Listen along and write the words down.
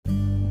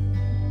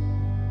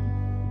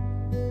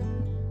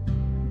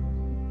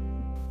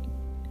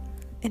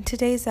In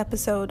today's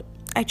episode,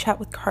 I chat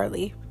with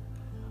Carly.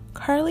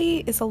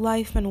 Carly is a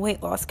life and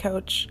weight loss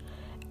coach,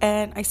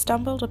 and I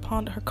stumbled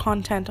upon her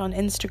content on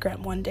Instagram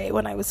one day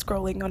when I was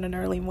scrolling on an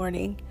early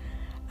morning.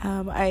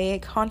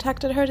 I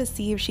contacted her to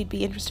see if she'd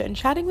be interested in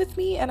chatting with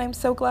me, and I'm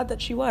so glad that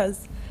she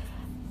was.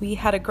 We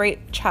had a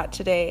great chat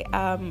today,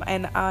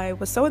 and I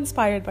was so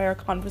inspired by our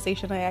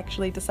conversation, I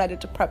actually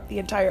decided to prep the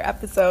entire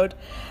episode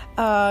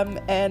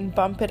and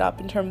bump it up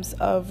in terms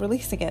of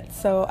releasing it.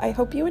 So I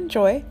hope you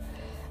enjoy.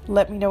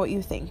 Let me know what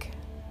you think.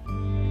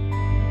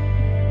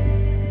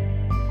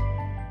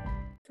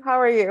 How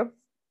are you?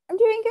 I'm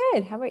doing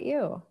good. How about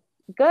you?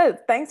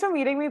 Good. Thanks for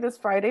meeting me this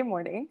Friday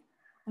morning.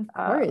 Of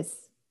course.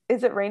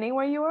 Is it raining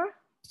where you are?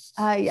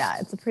 Yeah,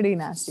 it's a pretty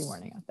nasty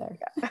morning out there.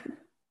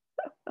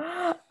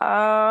 Yeah.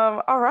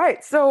 All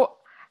right. So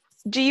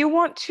do you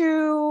want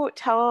to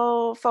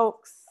tell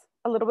folks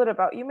a little bit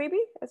about you maybe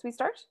as we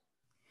start?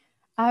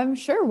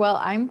 Sure. Well,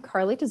 I'm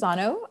Carly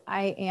Tizano.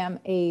 I am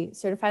a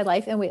certified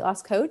life and weight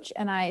loss coach,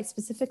 and I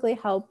specifically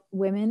help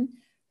women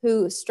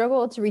who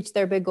struggle to reach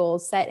their big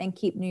goals, set and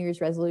keep New Year's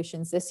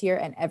resolutions this year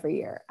and every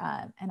year.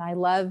 And I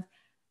love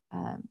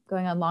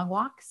going on long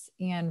walks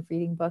and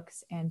reading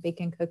books and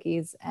baking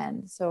cookies.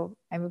 And so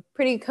I'm a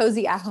pretty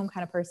cozy at home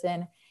kind of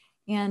person.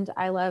 And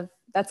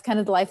that's kind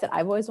of the life that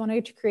I've always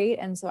wanted to create.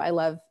 And so I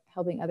love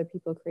helping other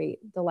people create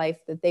the life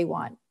that they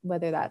want,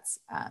 whether that's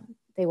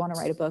they want to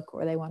write a book,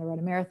 or they want to run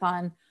a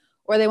marathon,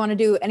 or they want to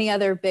do any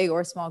other big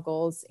or small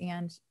goals,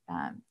 and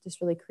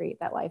just really create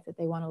that life that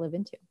they want to live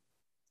into.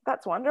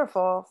 That's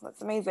wonderful.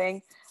 That's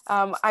amazing.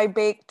 I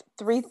baked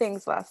 3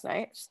 things last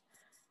night.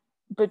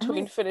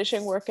 Between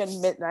finishing work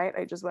and midnight,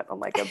 I just went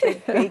on like a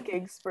big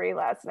baking spree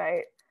last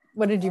night.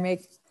 What did you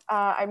make?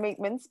 I make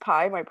mince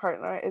pie. My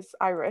partner is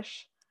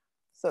Irish,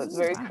 so it's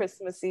very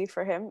Christmassy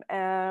for him.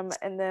 And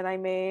then I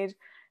made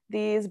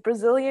these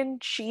Brazilian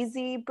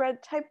cheesy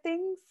bread type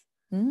things.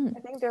 I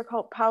think they're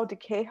called pão de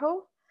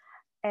queijo.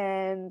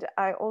 And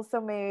I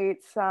also made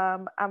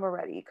some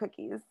amaretti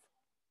cookies.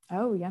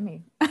 Oh,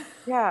 yummy.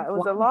 Yeah, it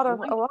was a lot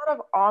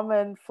of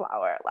almond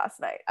flour last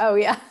night. Oh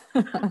yeah.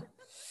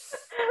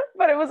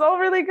 But it was all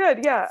really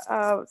good. Yeah.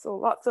 So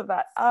lots of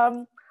that.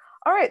 All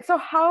right. So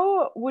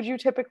how would you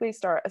typically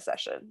start a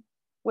session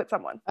with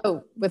someone?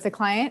 Oh, with a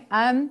client?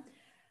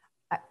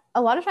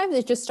 A lot of times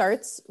it just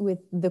starts with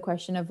the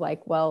question of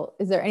like, well,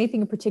 is there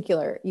anything in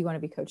particular you want to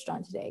be coached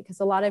on today? Because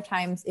a lot of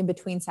times in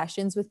between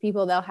sessions with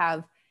people, they'll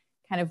have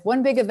kind of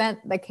one big event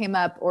that came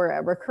up or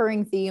a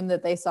recurring theme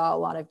that they saw a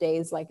lot of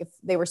days. Like if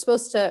they were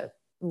supposed to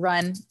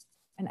run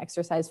and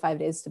exercise 5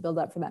 days to build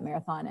up for that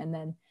marathon, and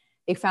then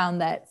they found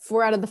that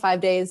 4 out of the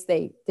 5 days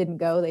they didn't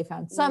go, they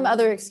found some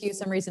other excuse,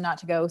 some reason not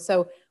to go.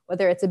 So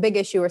whether it's a big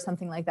issue or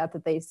something like that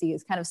that they see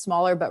is kind of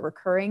smaller but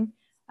recurring,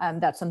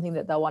 that's something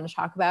that they'll want to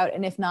talk about.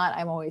 And if not,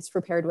 I'm always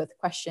prepared with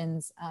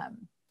questions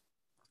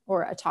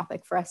or a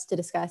topic for us to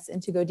discuss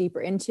and to go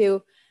deeper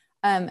into.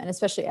 And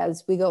especially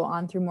as we go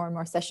on through more and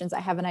more sessions,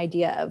 I have an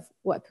idea of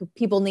what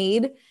people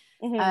need.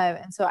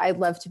 And so I'd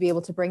love to be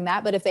able to bring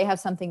that. But if they have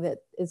something that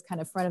is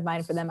kind of front of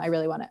mind for them, I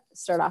really want to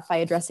start off by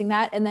addressing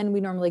that. And then we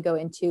normally go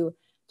into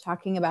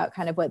talking about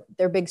kind of what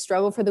their big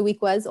struggle for the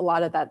week was. A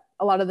lot of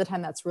the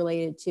time that's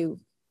related to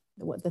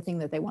the thing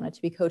that they wanted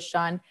to be coached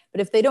on.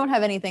 But if they don't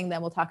have anything,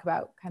 then we'll talk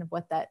about kind of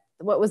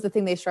what was the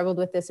thing they struggled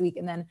with this week.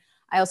 And then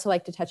I also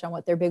like to touch on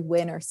what their big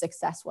win or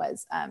success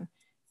was.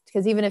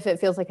 Because even if it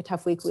feels like a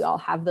tough week, we all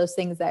have those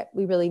things that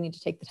we really need to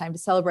take the time to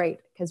celebrate,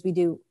 because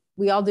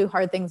we all do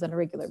hard things on a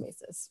regular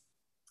basis.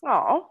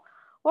 Oh,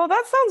 well,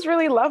 that sounds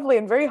really lovely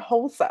and very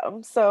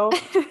wholesome. So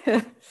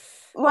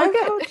life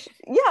coach,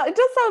 yeah, it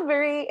does sound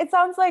it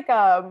sounds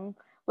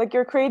like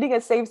you're creating a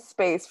safe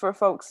space for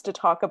folks to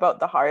talk about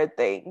the hard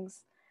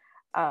things.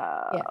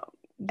 Yeah,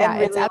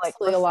 really, it's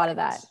absolutely a lot of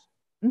that.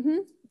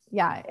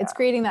 Yeah, it's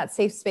creating that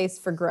safe space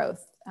for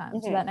growth,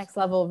 to that next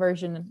level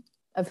version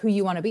of who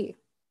you want to be.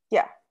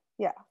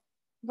 Yeah,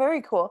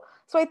 very cool.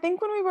 So I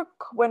think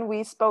when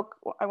we spoke,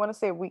 I want to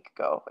say a week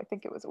ago. I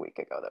think it was a week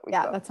ago that we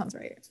spoke. Yeah, that sounds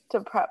right.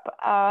 To prep,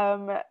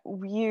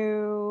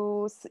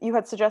 you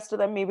had suggested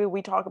that maybe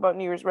we talk about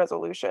New Year's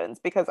resolutions,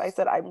 because I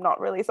said I'm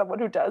not really someone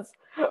who does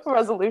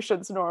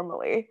resolutions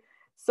normally.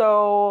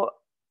 So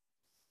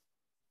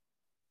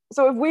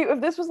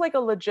if this was like a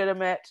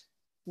legitimate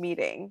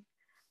meeting,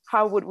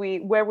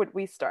 where would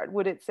we start?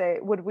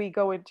 Would we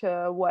go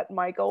into what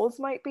my goals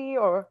might be,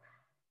 or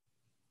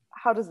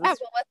how does this? Yeah,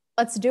 well,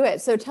 let's do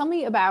it. So tell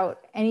me about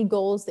any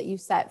goals that you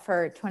set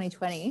for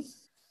 2020.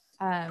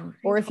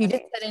 Or if you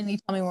did set any,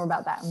 tell me more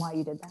about that and why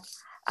you did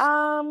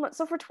that.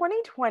 So for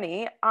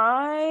 2020,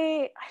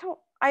 I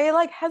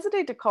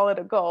hesitate to call it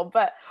a goal,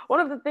 but one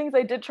of the things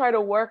I did try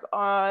to work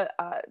on,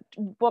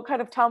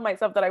 kind of tell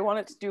myself that I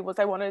wanted to do was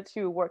I wanted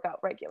to work out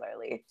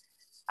regularly,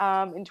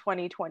 in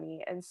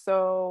 2020. And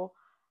so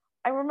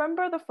I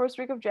remember the first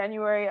week of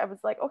January, I was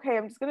like, okay,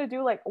 I'm just going to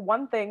do like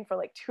one thing for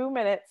like 2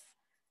 minutes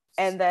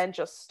and then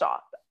just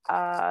stop.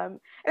 And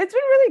it's been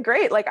really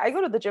great. Like I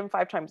go to the gym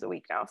 5 times a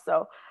week now.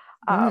 So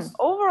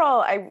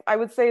overall, I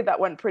would say that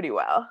went pretty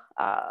well.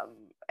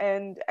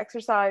 and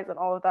exercise and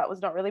all of that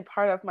was not really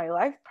part of my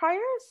life prior.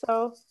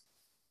 So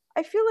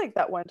I feel like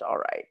that went all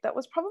right. That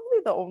was probably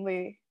the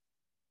only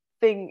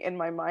thing in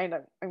my mind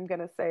I'm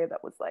gonna say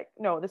that was like,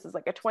 no, this is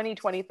like a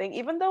 2020 thing.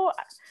 Even though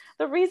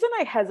the reason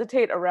I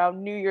hesitate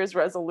around New Year's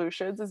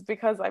resolutions is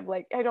because I'm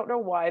like, I don't know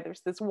why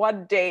there's this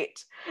one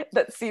date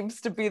that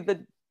seems to be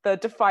the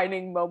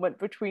defining moment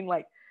between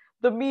like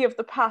the me of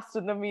the past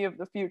and the me of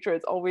the future.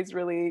 It's always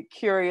really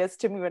curious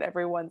to me when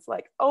everyone's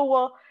like, oh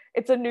well,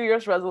 it's a New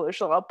Year's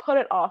resolution, I'll put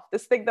it off.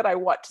 This thing that I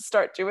want to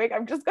start doing,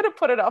 I'm just gonna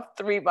put it off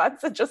 3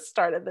 months and just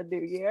start in the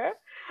new year.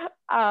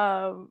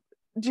 um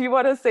do you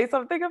want to say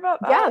something about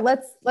that? Yeah,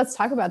 let's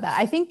talk about that.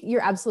 I think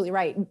you're absolutely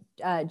right.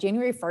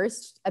 January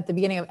 1st at the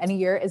beginning of any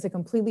year is a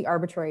completely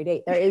arbitrary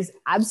date. There is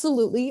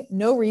absolutely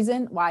no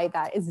reason why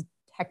that is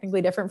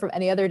technically different from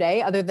any other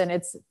day, other than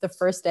it's the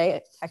first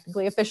day,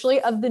 technically officially,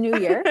 of the new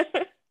year.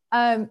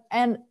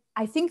 And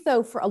I think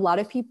though, for a lot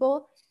of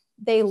people,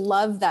 they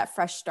love that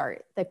fresh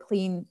start, the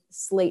clean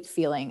slate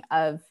feeling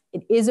of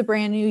it is a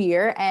brand new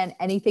year and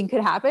anything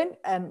could happen.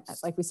 And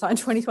like we saw in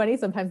 2020,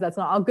 sometimes that's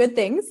not all good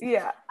things.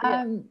 Yeah.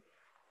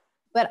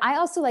 But I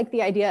also like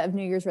the idea of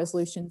New Year's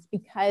resolutions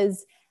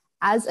because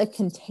as a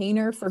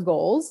container for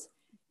goals,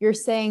 you're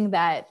saying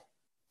that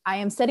I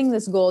am setting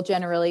this goal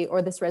generally,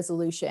 or this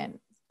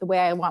resolution, the way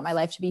I want my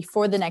life to be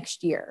for the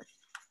next year.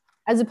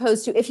 As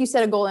opposed to if you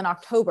set a goal in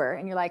October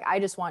and you're like, I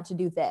just want to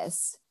do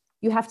this,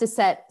 you have to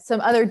set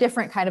some other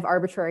different kind of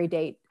arbitrary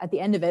date at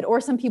the end of it.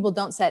 Or some people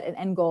don't set an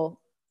end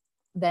goal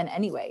then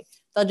anyway.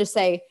 They'll just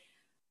say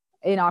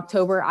in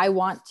October, I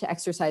want to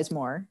exercise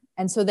more.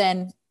 And so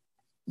then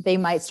they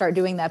might start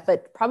doing that,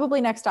 but probably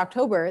next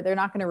October, they're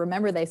not going to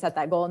remember they set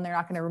that goal and they're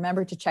not going to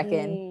remember to check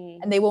in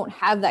and they won't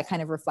have that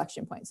kind of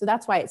reflection point. So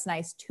that's why it's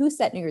nice to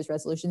set New Year's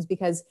resolutions,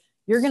 because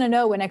you're going to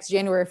know when next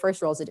January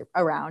 1st rolls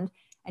around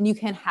and you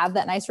can have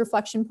that nice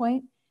reflection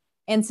point.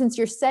 And since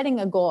you're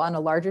setting a goal on a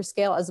larger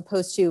scale, as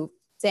opposed to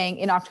saying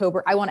in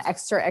October, I want to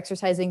start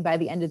exercising by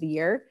the end of the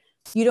year,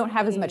 you don't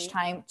have as much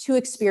time to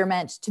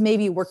experiment, to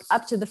maybe work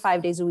up to the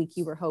 5 days a week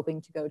you were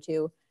hoping to go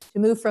to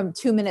move from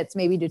 2 minutes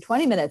maybe to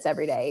 20 minutes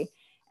every day.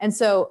 And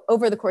so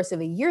over the course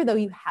of a year, though,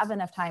 you have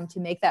enough time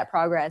to make that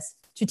progress,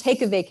 to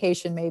take a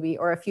vacation maybe,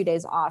 or a few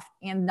days off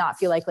and not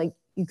feel like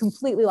you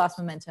completely lost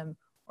momentum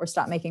or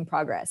stop making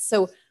progress.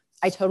 So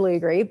I totally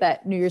agree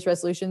that New Year's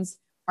resolutions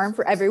aren't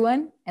for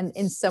everyone. And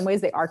in some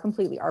ways they are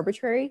completely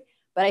arbitrary,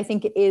 but I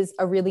think it is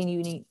a really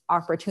unique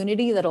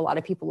opportunity that a lot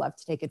of people love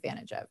to take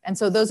advantage of. And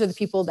so those are the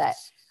people that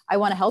I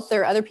want to help.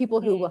 There are other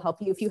people who will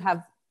help you if you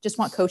just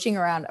want coaching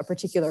around a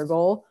particular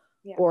goal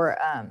or,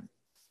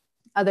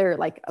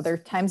 other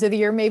times of the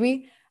year,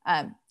 maybe.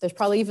 There's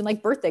probably even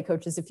like birthday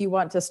coaches if you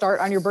want to start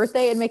on your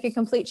birthday and make a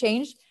complete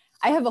change.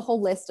 I have a whole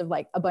list of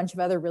like a bunch of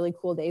other really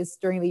cool days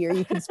during the year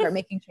you can start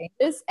making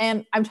changes.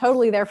 And I'm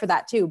totally there for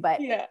that too. But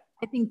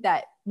I think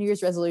that New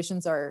Year's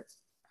resolutions are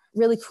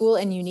really cool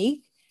and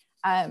unique.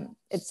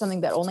 It's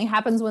something that only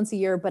happens once a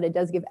year, but it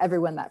does give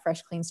everyone that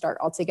fresh, clean start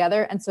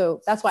altogether. And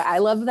so that's why I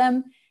love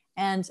them,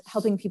 and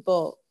helping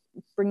people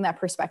bring that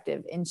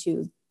perspective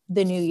into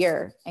the new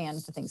year and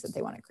the things that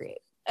they want to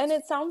create. And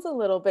it sounds a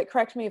little bit,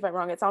 correct me if I'm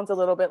wrong, it sounds a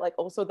little bit like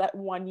also that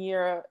 1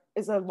 year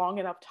is a long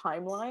enough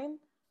timeline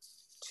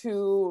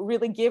to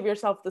really give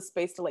yourself the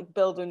space to like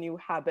build a new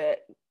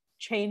habit,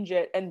 change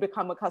it and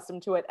become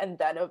accustomed to it, and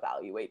then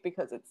evaluate,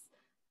 because it's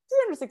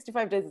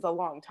 365 days is a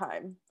long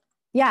time.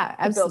 Yeah,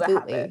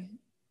 absolutely.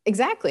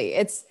 Exactly.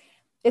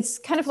 It's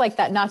kind of like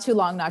that, not too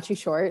long, not too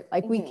short.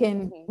 Like we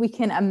can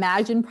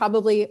imagine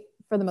probably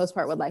for the most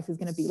part what life is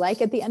going to be like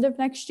at the end of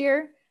next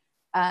year.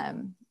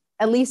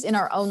 At least in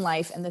our own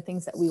life and the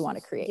things that we want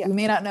to create. We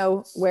may not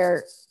know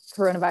where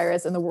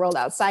coronavirus and the world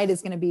outside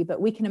is going to be,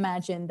 but we can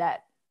imagine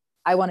that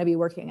I want to be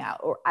working out,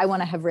 or I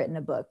want to have written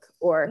a book,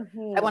 or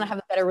I want to have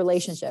a better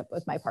relationship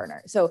with my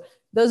partner. So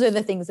those are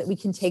the things that we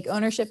can take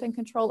ownership and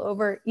control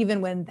over,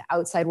 even when the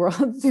outside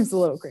world seems a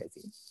little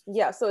crazy.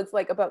 Yeah. So it's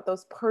like about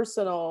those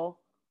personal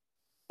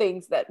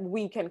things that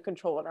we can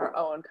control on our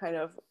own, kind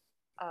of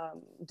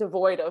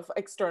devoid of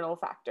external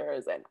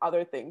factors and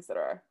other things that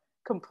are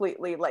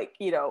completely like,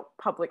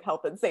 public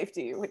health and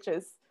safety, which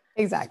is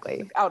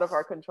exactly out of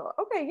our control.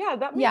 Okay. Yeah.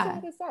 That makes a lot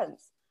of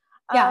sense.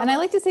 Yeah. And I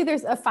like to say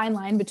there's a fine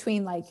line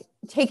between like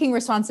taking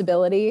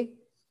responsibility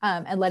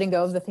and letting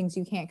go of the things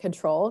you can't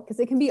control, because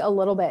it can be a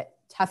little bit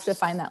tough to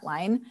find that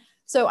line.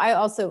 So I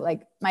also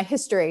like my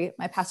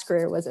past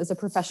career was as a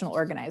professional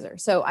organizer.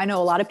 So I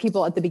know a lot of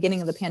people at the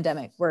beginning of the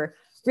pandemic were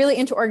really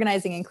into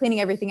organizing and cleaning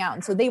everything out.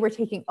 And so they were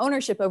taking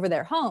ownership over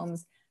their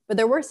homes. But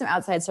there were some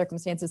outside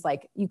circumstances,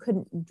 like you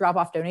couldn't drop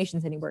off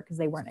donations anywhere because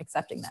they weren't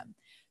accepting them.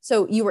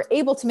 So you were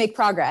able to make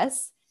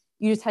progress.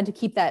 You just had to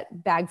keep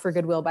that bag for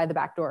Goodwill by the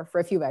back door for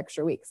a few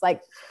extra weeks. So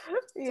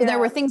there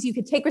were things you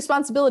could take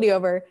responsibility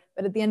over,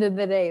 but at the end of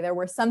the day, there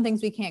were some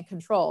things we can't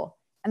control.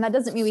 And that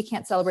doesn't mean we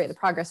can't celebrate the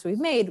progress we've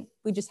made.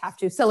 We just have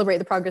to celebrate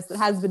the progress that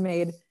has been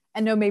made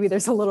and know maybe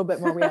there's a little bit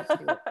more we have to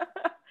do.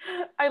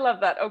 I love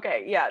that.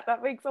 Okay. Yeah,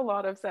 that makes a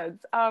lot of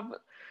sense.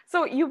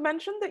 So you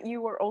mentioned that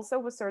you were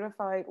also a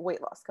certified weight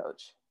loss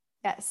coach.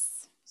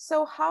 Yes.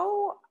 So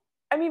how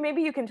I mean,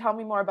 maybe you can tell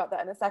me more about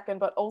that in a second,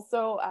 but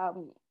also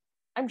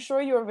I'm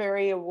sure you're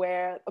very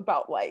aware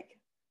about like,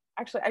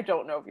 actually, I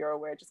don't know if you're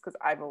aware just because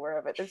I'm aware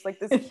of it. There's like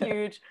this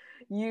huge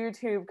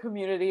YouTube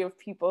community of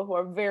people who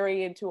are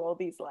very into all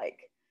these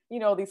like, you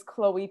know, these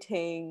Chloe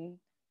Ting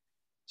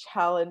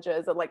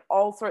challenges and like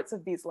all sorts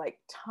of these like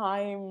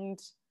timed,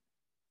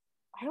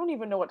 I don't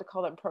even know what to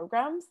call them,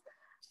 programs.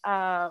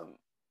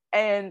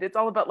 And it's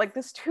all about like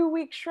this 2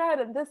 week shred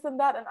and this and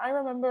that. And I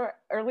remember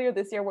earlier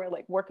this year where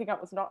like working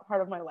out was not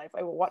part of my life.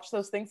 I would watch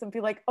those things and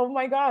be like, oh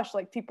my gosh,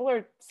 like people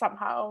are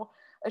somehow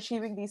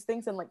achieving these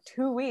things in like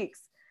 2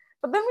 weeks.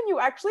 But then when you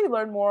actually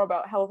learn more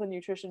about health and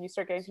nutrition, you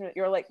start getting to it,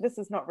 you're like, this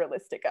is not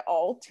realistic at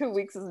all. 2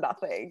 weeks is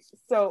nothing.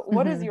 So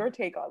what is your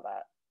take on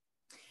that?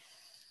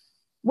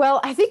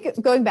 Well, I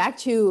think going back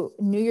to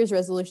New Year's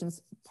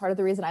resolutions, part of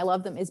the reason I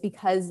love them is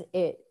because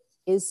it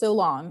is so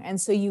long.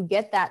 And so you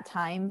get that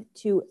time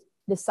to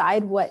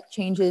decide what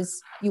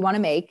changes you want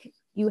to make.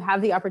 You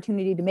have the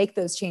opportunity to make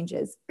those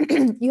changes.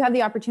 You have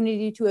the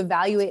opportunity to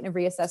evaluate and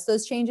reassess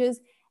those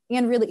changes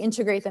and really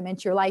integrate them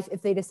into your life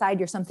if they decide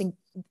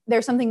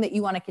there's something that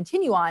you want to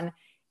continue on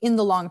in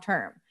the long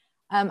term.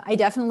 I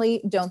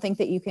definitely don't think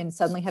that you can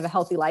suddenly have a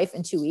healthy life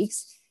in 2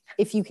 weeks.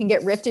 If you can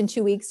get ripped in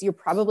 2 weeks, you're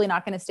probably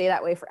not going to stay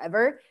that way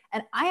forever.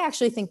 And I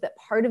actually think that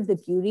part of the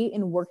beauty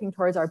in working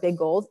towards our big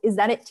goals is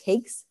that it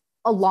takes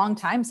a long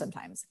time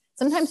sometimes.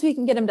 Sometimes we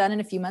can get them done in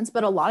a few months,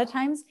 but a lot of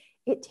times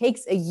it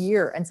takes a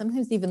year and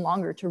sometimes even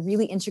longer to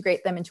really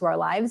integrate them into our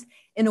lives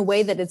in a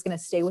way that is going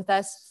to stay with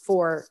us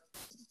for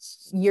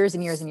years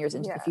and years and years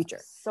into the future.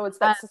 So it's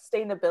that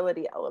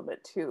sustainability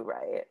element too,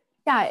 right?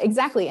 Yeah,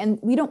 exactly. And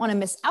we don't want to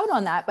miss out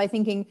on that by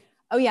thinking,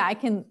 oh yeah, I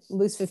can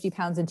lose 50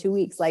 pounds in 2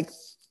 weeks. Like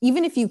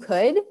even if you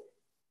could,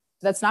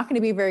 that's not going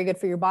to be very good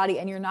for your body.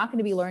 And you're not going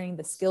to be learning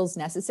the skills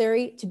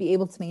necessary to be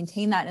able to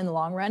maintain that in the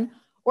long run,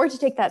 or to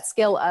take that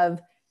skill of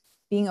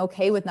being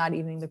okay with not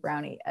eating the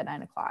brownie at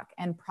 9 o'clock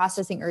and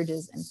processing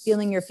urges and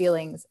feeling your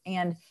feelings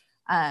and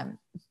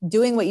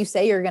doing what you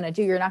say you're going to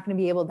do. You're not going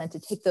to be able then to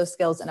take those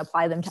skills and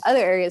apply them to other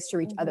areas to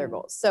reach other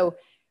goals. So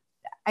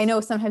I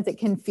know sometimes it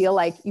can feel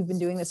like you've been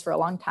doing this for a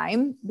long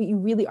time, but you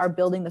really are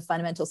building the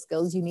fundamental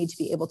skills you need to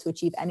be able to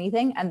achieve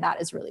anything. And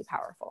that is really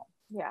powerful.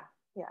 Yeah.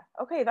 Yeah.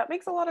 Okay. That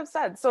makes a lot of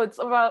sense. So it's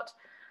about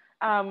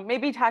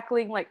maybe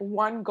tackling like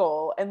one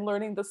goal and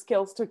learning the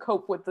skills to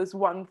cope with this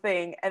one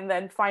thing and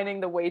then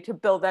finding the way to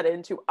build that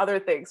into other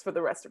things for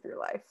the rest of your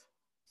life.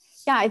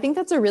 Yeah, I think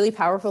that's a really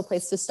powerful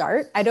place to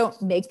start. I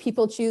don't make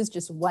people choose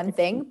just one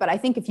thing, but I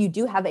think if you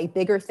do have a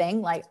bigger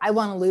thing, like I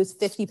want to lose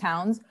 50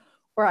 pounds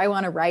or I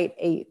want to write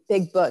a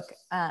big book,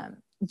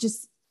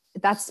 just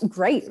that's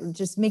great.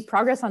 Just make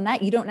progress on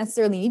that. You don't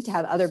necessarily need to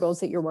have other goals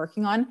that you're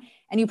working on,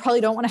 and you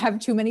probably don't want to have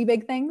too many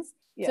big things.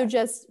 Yeah. So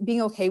just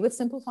being okay with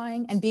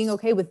simplifying and being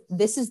okay with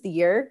this is the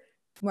year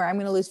where I'm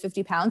going to lose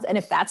 50 pounds. And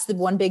if that's the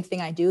one big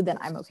thing I do, then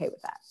I'm okay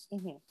with that.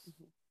 Mm-hmm,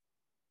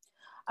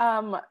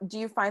 mm-hmm. Do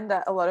you find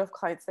that a lot of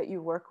clients that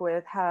you work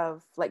with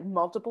have like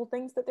multiple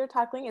things that they're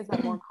tackling? Is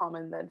that more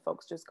common than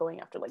folks just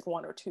going after like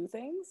one or two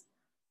things?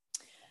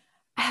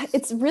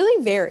 It's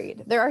really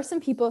varied. There are some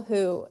people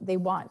who they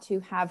want to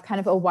have kind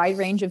of a wide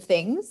range of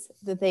things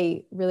that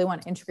they really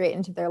want to integrate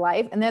into their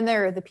life. And then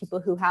there are the people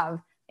who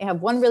they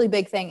have one really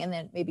big thing and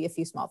then maybe a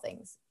few small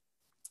things.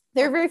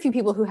 There are very few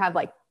people who have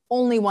like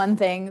only one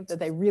thing that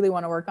they really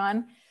want to work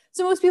on.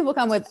 So most people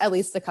come with at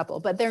least a couple,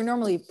 but they're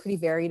normally pretty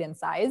varied in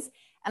size.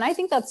 And I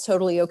think that's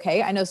totally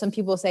okay. I know some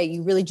people say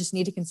you really just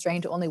need to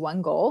constrain to only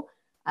one goal.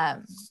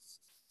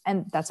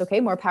 And that's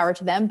okay, more power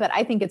to them. But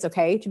I think it's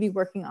okay to be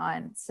working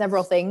on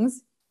several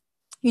things.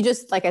 You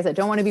just, like I said,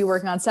 don't want to be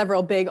working on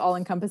several big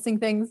all-encompassing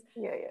things.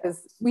 Yeah.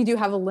 Because we do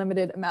have a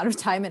limited amount of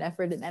time and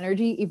effort and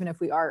energy, even if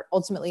we are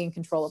ultimately in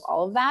control of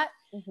all of that.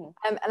 Mm-hmm.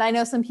 And I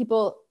know some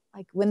people,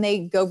 like when they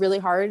go really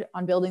hard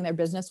on building their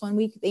business one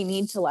week, they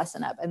need to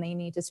lessen up and they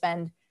need to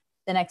spend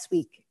the next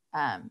week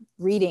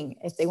reading.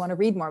 If they want to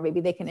read more, maybe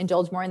they can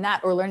indulge more in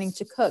that, or learning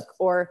to cook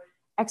or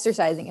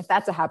exercising, if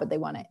that's a habit they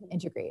want to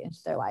integrate into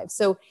their lives.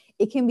 So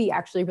it can be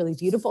actually really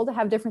beautiful to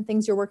have different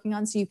things you're working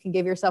on, so you can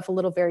give yourself a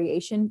little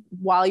variation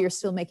while you're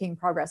still making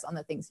progress on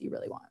the things you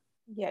really want.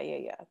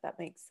 Yeah. That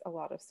makes a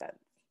lot of sense.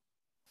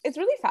 It's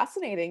really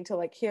fascinating to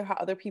like hear how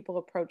other people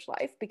approach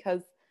life,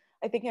 because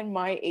I think in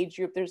my age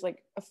group, there's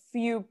like a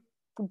few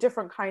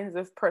different kinds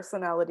of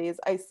personalities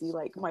I see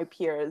like my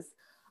peers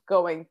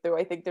going through.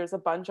 I think there's a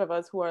bunch of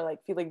us who are like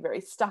feeling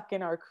very stuck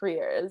in our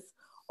careers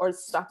or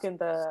stuck in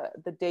the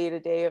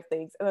day-to-day of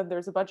things. And then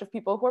there's a bunch of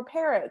people who are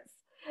parents.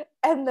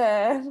 And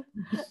then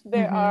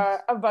there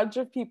are a bunch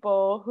of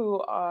people who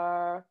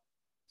are,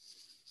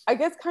 I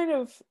guess, kind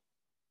of,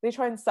 they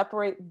try and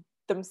separate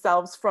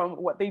themselves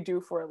from what they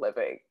do for a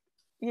living,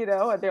 you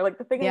know? And they're like,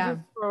 the thing I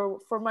do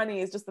for money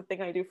is just the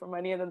thing I do for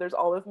money. And then there's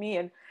all of me.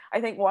 And I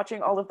think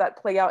watching all of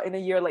that play out in a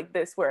year like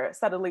this, where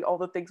suddenly all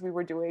the things we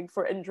were doing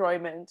for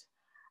enjoyment,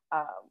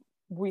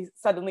 we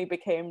suddenly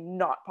became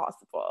not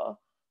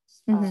possible.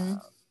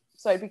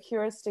 So I'd be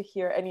curious to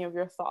hear any of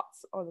your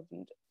thoughts on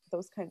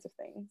those kinds of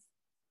things.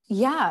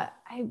 Yeah,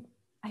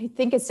 I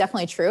think it's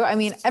definitely true. I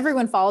mean,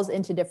 everyone falls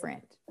into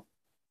different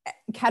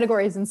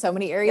categories in so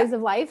many areas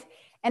of life,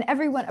 and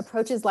everyone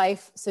approaches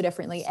life so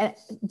differently, and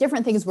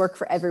different things work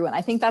for everyone.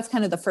 I think that's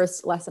kind of the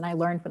first lesson I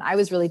learned when I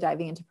was really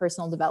diving into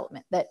personal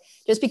development, that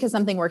just because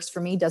something works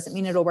for me doesn't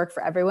mean it'll work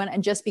for everyone.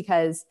 And just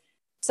because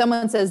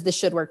someone says this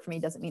should work for me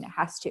doesn't mean it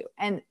has to.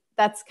 And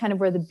that's kind of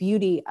where the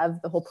beauty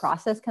of the whole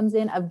process comes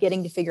in, of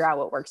getting to figure out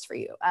what works for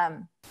you.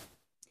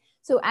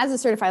 So as a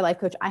certified life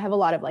coach, I have a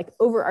lot of like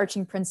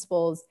overarching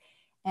principles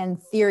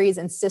and theories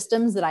and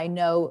systems that I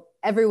know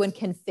everyone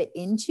can fit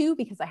into,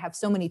 because I have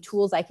so many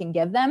tools I can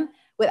give them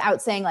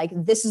without saying like,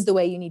 this is the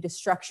way you need to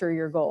structure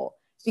your goal.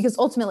 Because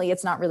ultimately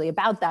it's not really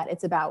about that.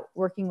 It's about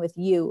working with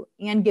you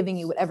and giving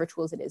you whatever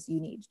tools it is you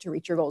need to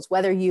reach your goals,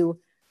 whether you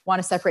want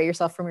to separate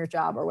yourself from your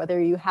job, or whether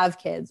you have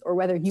kids, or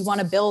whether you want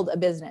to build a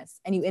business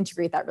and you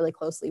integrate that really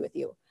closely with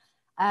you.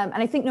 And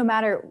I think no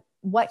matter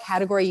what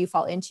category you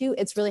fall into,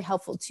 it's really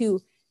helpful to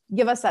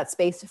give us that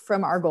space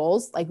from our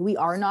goals. Like, we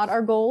are not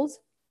our goals,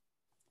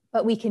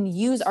 but we can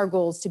use our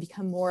goals to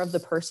become more of the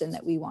person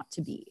that we want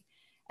to be.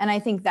 And I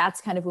think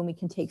that's kind of when we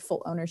can take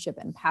full ownership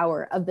and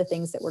power of the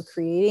things that we're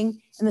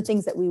creating and the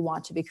things that we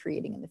want to be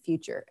creating in the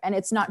future. And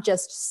it's not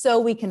just so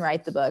we can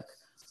write the book,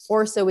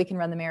 or so we can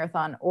run the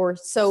marathon, or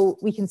so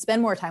we can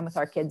spend more time with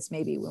our kids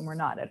maybe when we're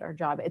not at our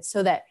job. It's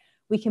so that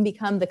we can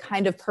become the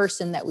kind of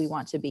person that we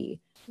want to be,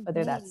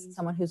 whether that's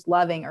someone who's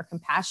loving or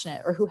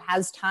compassionate, or who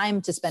has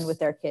time to spend with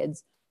their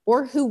kids,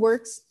 or who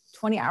works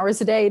 20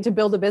 hours a day to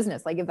build a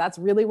business. Like, if that's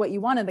really what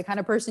you want and the kind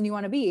of person you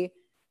want to be,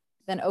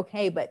 then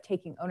okay, but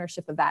taking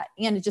ownership of that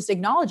and just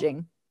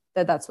acknowledging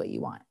that that's what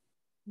you want.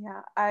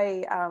 Yeah,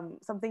 I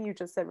something you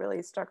just said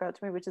really struck out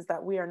to me, which is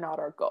that we are not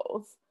our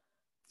goals.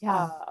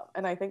 Yeah.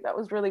 And I think that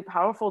was really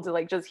powerful to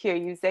like just hear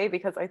you say,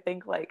 because I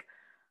think like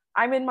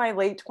I'm in my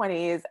late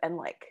 20s, and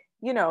like,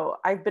 you know,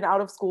 I've been out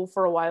of school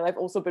for a while. I've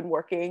also been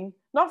working,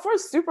 not for a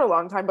super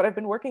long time, but I've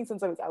been working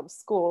since I was out of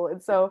school.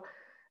 And so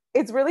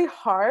it's really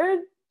hard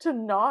to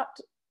not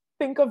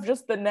think of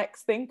just the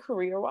next thing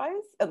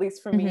career-wise, at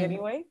least for me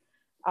anyway.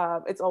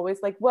 It's always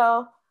like,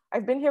 well,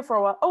 I've been here for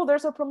a while. Oh,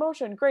 there's a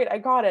promotion. Great, I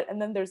got it. And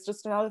then there's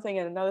just another thing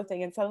and another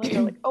thing. And suddenly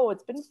you're like, oh,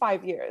 it's been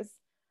 5 years.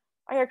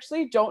 I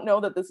actually don't know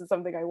that this is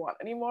something I want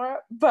anymore,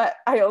 but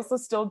I also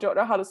still don't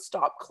know how to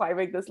stop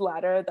climbing this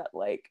ladder that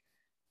like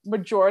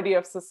majority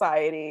of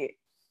society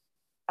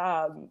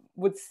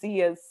would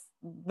see as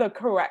the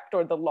correct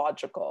or the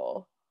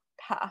logical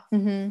path.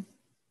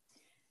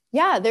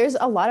 Yeah, there's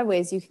a lot of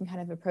ways you can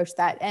kind of approach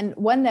that. And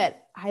one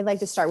that I like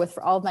to start with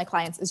for all of my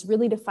clients is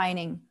really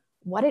defining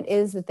what it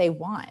is that they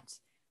want.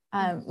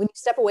 When you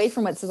step away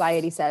from what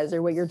society says,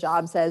 or what your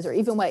job says, or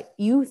even what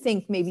you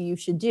think maybe you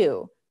should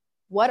do,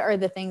 what are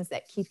the things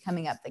that keep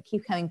coming up, that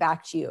keep coming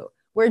back to you?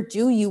 Where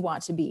do you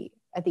want to be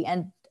at the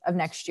end of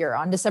next year,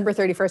 on December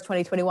 31st,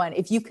 2021?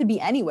 If you could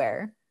be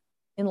anywhere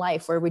in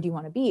life, where would you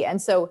want to be?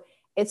 And so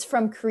it's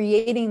from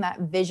creating that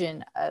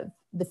vision of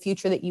the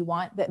future that you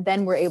want, that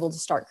then we're able to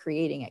start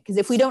creating it. Because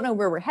if we don't know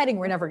where we're heading,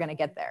 we're never going to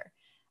get there.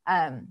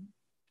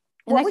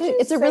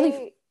 It's a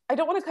really, I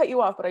don't want to cut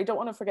you off, but I don't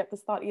want to forget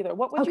this thought either.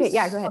 What would you say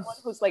to someone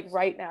who's like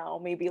right now,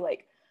 maybe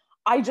like,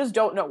 I just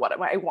don't know what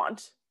I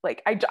want.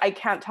 Like, I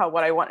can't tell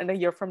what I want in a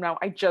year from now.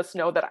 I just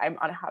know that I'm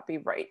unhappy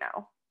right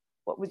now.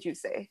 What would you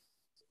say?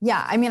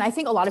 Yeah. I mean, I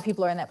think a lot of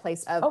people are in that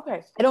place of,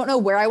 okay, I don't know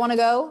where I want to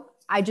go.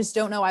 I just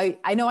don't know.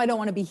 I know I don't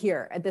want to be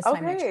here at this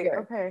time next year.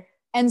 Okay.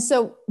 And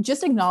so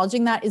just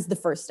acknowledging that is the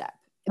first step.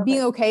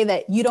 Being okay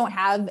that you don't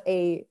have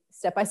a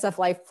step-by-step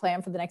life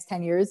plan for the next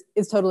 10 years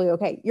is totally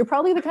okay. You're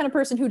probably the kind of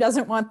person who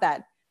doesn't want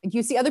that. Like,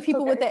 you see other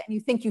people with it and you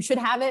think you should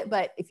have it,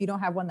 but if you don't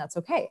have one, that's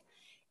okay.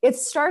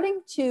 It's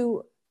starting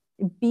to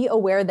be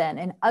aware then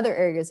in other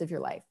areas of your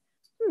life.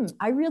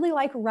 I really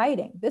like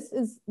writing. This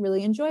is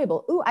really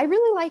enjoyable. Ooh, I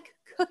really like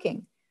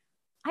cooking.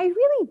 I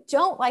really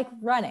don't like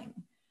running.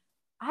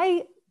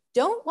 I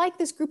don't like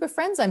this group of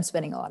friends I'm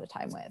spending a lot of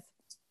time with.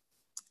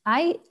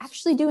 I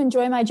actually do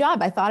enjoy my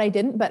job. I thought I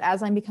didn't, but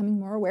as I'm becoming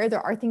more aware,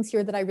 there are things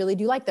here that I really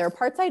do like. There are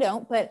parts I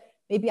don't, but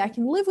maybe I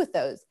can live with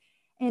those.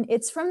 And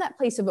it's from that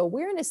place of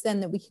awareness then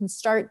that we can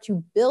start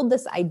to build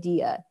this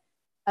idea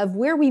of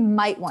where we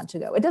might want to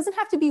go. It doesn't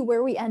have to be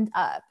where we end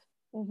up,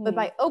 but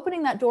by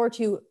opening that door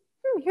to,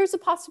 here's a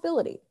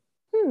possibility.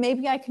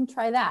 Maybe I can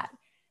try that.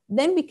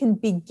 Then we can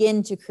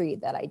begin to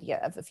create that idea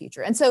of the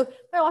future. And so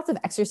there are lots of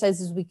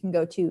exercises we can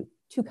go to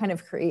kind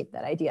of create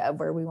that idea of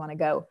where we want to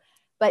go.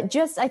 But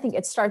just, I think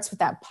it starts with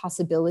that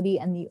possibility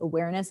and the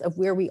awareness of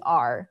where we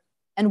are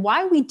and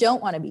why we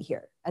don't want to be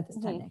here at this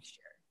time next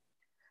year.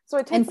 So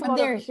it takes a lot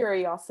of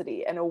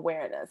curiosity and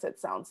awareness, it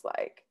sounds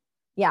like.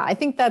 Yeah, I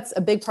think that's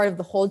a big part of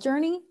the whole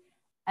journey.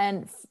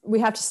 And we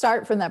have to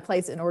start from that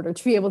place in order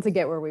to be able to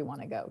get where we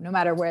want to go, no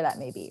matter where that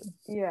may be.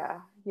 Yeah.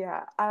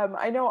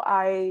 I know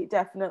I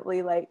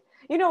definitely like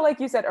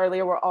you said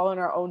earlier, we're all in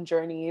our own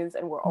journeys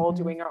and we're all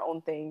doing our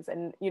own things.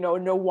 And,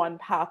 no one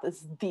path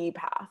is the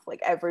path.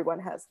 Like, everyone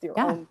has their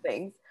own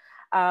things.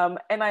 And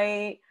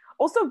I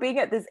also, being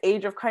at this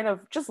age of kind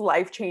of just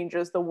life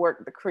changes, the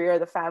work, the career,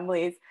 the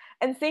families,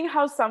 and seeing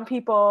how some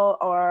people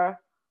are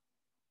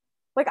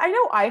like, I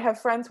know I have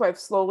friends who I've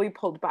slowly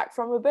pulled back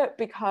from a bit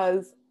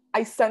because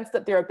I sense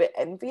that they're a bit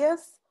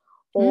envious,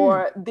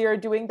 or they're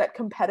doing that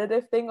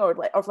competitive thing, or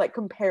like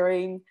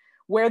comparing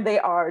where they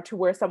are to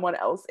where someone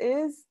else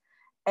is.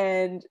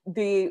 And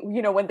they,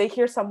 you know, when they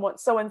hear someone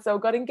so-and-so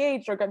got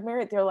engaged or got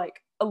married, they're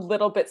like a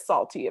little bit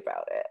salty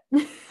about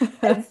it.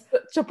 And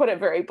to put it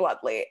very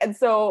bluntly. And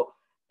so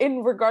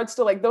in regards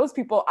to like those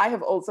people, I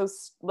have also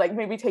like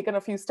maybe taken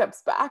a few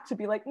steps back to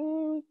be like,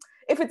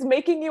 if it's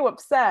making you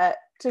upset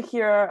to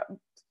hear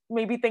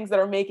maybe things that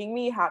are making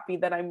me happy,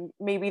 then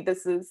maybe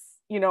this is,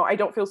 you know, I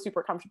don't feel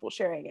super comfortable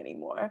sharing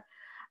anymore.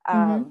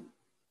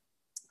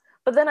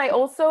 But then I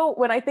also,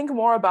 when I think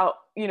more about,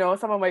 you know,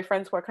 some of my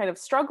friends who are kind of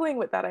struggling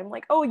with that, I'm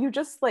like, oh, you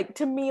just like,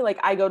 to me, like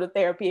I go to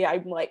therapy,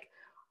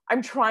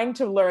 I'm trying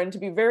to learn to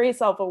be very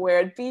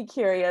self-aware, be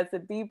curious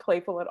and be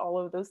playful and all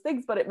of those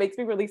things. But it makes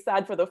me really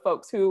sad for the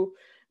folks who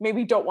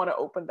maybe don't want to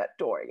open that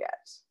door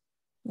yet.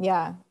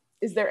 Yeah.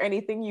 Is there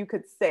anything you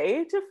could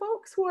say to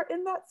folks who are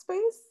in that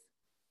space?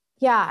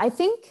 Yeah, I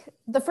think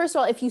first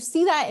of all, if you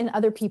see that in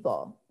other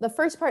people, the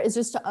first part is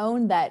just to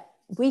own that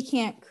we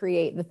can't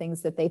create the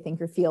things that they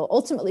think or feel.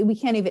 Ultimately, we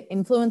can't even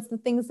influence the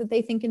things that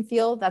they think and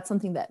feel. That's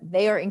something that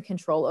they are in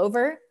control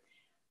over.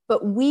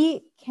 But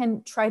we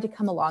can try to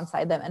come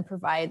alongside them and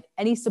provide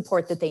any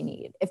support that they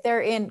need. If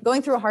they're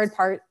going through a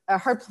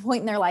hard point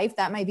in their life,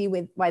 that might be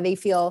with why they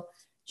feel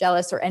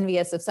jealous or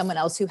envious of someone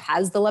else who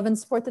has the love and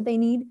support that they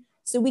need.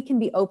 So we can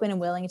be open and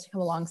willing to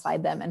come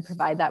alongside them and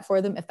provide that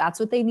for them if that's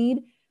what they need.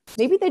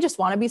 Maybe they just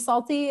want to be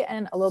salty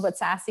and a little bit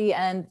sassy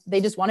and they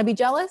just want to be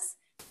jealous.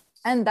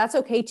 And that's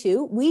okay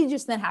too. We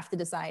just then have to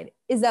decide,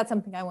 is that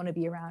something I want to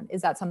be around?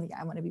 Is that something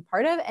I want to be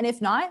part of? And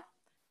if not,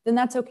 then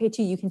that's okay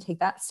too. You can take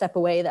that step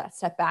away, that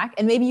step back,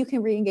 and maybe you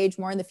can re-engage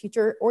more in the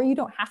future, or you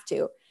don't have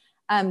to.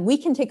 We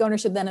can take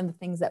ownership then of the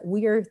things that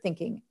we're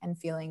thinking and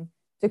feeling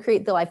to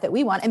create the life that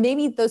we want. And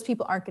maybe those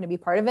people aren't going to be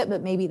part of it,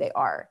 but maybe they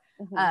are.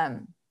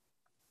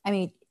 I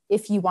mean,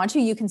 if you want to,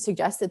 you can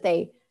suggest that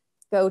they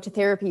go to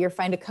therapy or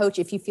find a coach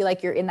if you feel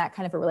like you're in that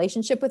kind of a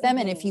relationship with them.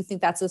 And if you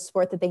think that's the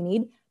support that they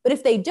need. But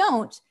if they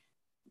don't,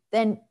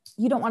 then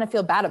you don't want to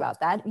feel bad about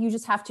that. You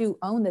just have to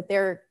own that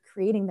they're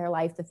creating their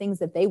life, the things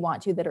that they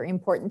want to, that are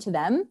important to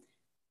them.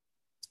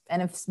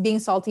 And if being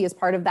salty is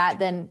part of that,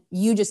 then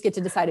you just get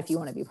to decide if you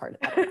want to be part of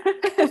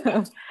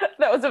that.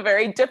 That was a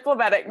very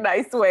diplomatic,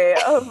 nice way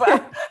of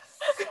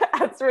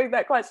answering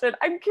that question.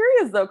 I'm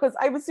curious though, because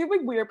I'm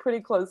assuming we are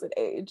pretty close in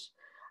age,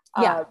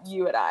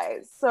 you and I.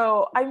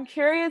 So I'm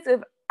curious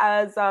if,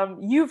 as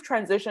you've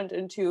transitioned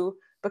into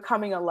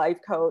becoming a life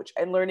coach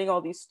and learning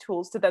all these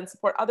tools to then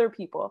support other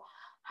people,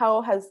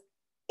 how has,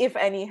 if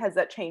any, has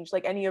that changed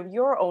like any of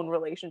your own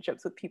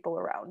relationships with people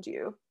around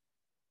you?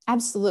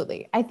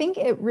 Absolutely. I think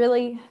it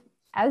really,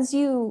 as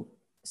you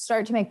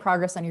start to make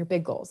progress on your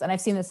big goals, and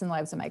I've seen this in the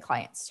lives of my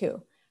clients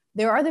too,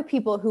 there are the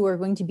people who are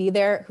going to be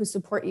there, who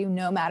support you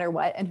no matter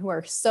what, and who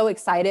are so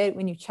excited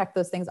when you check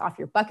those things off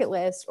your bucket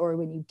list, or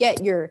when you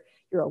get your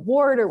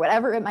award or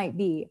whatever it might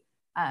be.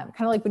 Kind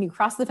of like when you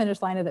cross the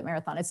finish line of that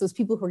marathon, it's those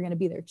people who are going to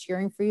be there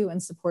cheering for you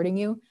and supporting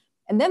you.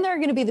 And then there are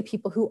going to be the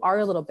people who are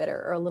a little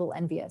bitter or a little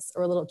envious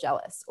or a little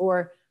jealous,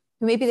 or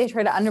who maybe they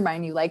try to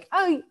undermine you, like,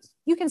 oh,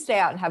 you can stay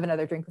out and have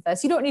another drink with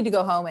us. You don't need to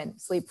go home and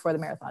sleep before the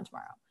marathon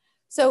tomorrow.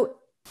 So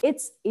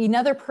it's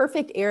another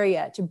perfect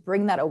area to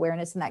bring that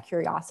awareness and that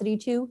curiosity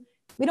to.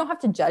 We don't have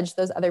to judge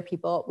those other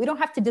people. We don't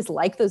have to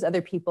dislike those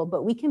other people,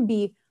 but we can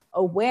be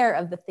aware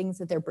of the things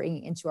that they're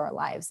bringing into our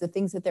lives, the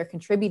things that they're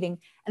contributing,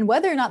 and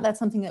whether or not that's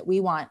something that we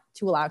want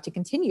to allow to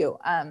continue.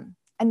 And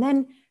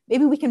then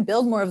maybe we can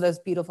build more of those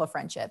beautiful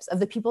friendships of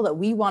the people that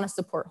we want to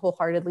support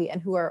wholeheartedly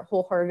and who are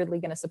wholeheartedly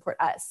going to support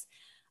us.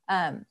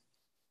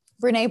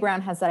 Brene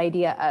Brown has that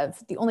idea of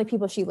the only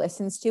people she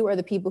listens to are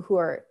the people who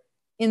are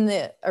in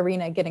the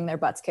arena getting their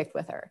butts kicked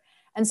with her.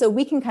 And so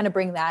we can kind of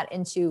bring that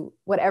into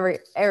whatever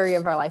area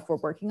of our life we're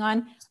working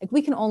on. Like,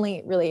 we can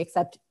only really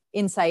accept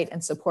insight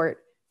and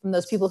support from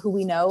those people who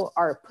we know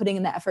are putting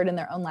in the effort in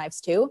their own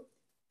lives too.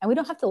 And we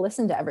don't have to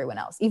listen to everyone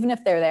else. Even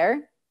if they're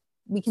there,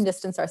 we can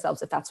distance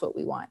ourselves if that's what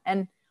we want.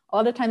 And a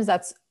lot of times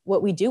that's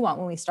what we do want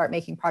when we start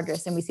making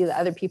progress and we see that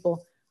other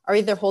people are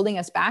either holding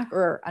us back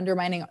or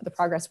undermining the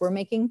progress we're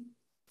making.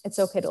 It's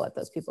okay to let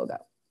those people go.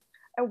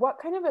 And what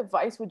kind of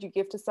advice would you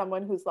give to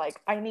someone who's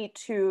like, I need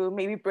to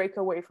maybe break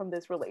away from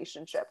this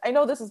relationship? I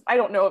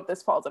don't know if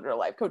this falls under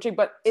life coaching,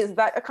 but is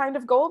that a kind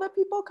of goal that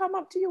people come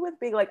up to you with,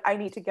 being like, I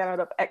need to get out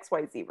of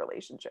XYZ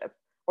relationship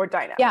or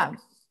dynamic?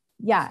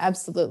 Yeah,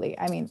 absolutely.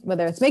 I mean,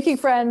 whether it's making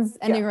friends,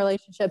 ending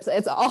relationships,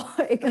 it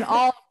can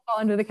all fall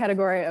under the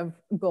category of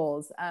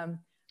goals.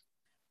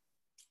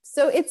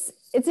 So it's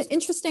an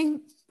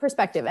interesting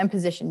perspective and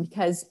position,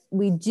 because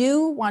we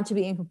do want to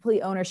be in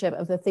complete ownership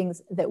of the things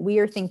that we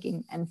are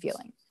thinking and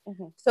feeling.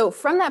 Mm-hmm. So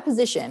from that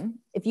position,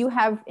 if you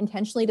have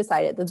intentionally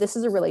decided that this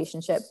is a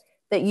relationship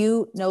that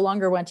you no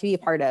longer want to be a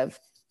part of,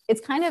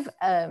 it's kind of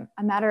a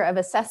matter of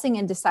assessing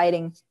and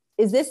deciding,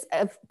 is this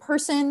a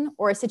person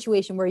or a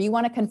situation where you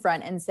want to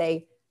confront and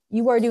say,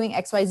 you are doing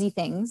XYZ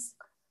things,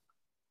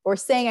 or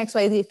saying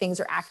XYZ things,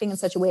 or acting in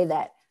such a way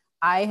that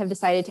I have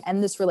decided to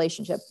end this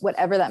relationship,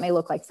 whatever that may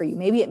look like for you.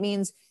 Maybe it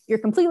means you're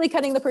completely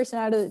cutting the person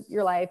out of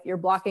your life, you're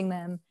blocking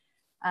them,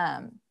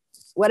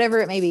 whatever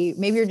it may be.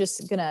 Maybe you're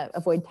just going to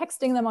avoid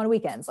texting them on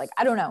weekends. Like,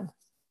 I don't know.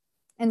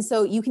 And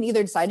so you can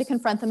either decide to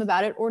confront them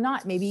about it or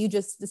not. Maybe you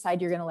just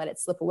decide you're going to let it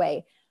slip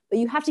away. But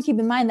you have to keep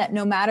in mind that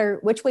no matter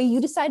which way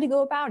you decide to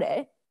go about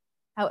it,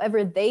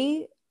 however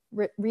they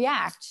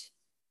react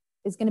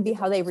is going to be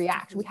how they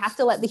react. We have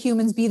to let the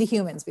humans be the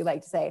humans, we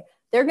like to say.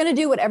 They're going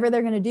to do whatever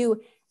they're going to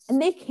do.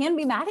 And they can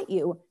be mad at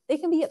you. They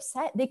can be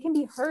upset. They can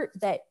be hurt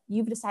that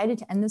you've decided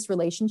to end this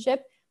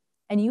relationship.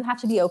 And you have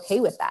to be okay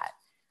with that.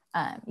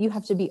 You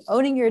have to be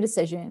owning your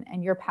decision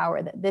and your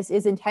power, that this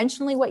is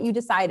intentionally what you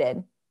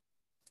decided.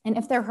 And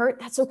if they're hurt,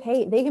 that's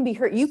okay. They can be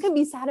hurt. You can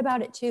be sad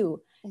about it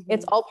too. Mm-hmm.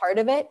 It's all part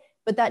of it.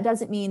 But that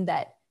doesn't mean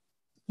that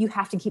you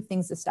have to keep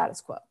things the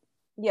status quo.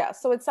 Yeah.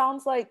 So it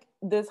sounds like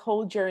this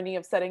whole journey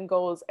of setting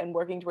goals and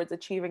working towards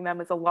achieving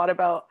them is a lot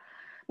about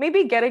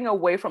maybe getting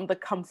away from the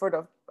comfort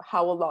of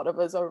how a lot of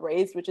us are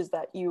raised, which is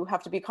that you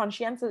have to be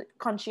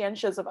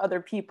conscientious of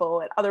other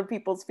people and other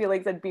people's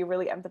feelings and be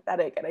really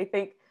empathetic. And I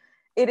think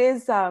it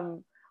is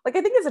like,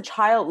 I think as a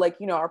child, like,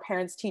 you know, our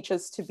parents teach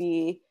us to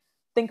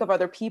think of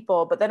other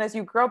people. But then as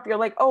you grow up, you're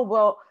like, oh,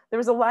 well,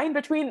 there's a line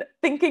between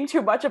thinking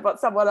too much about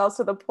someone else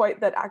to the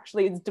point that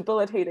actually it's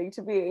debilitating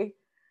to me.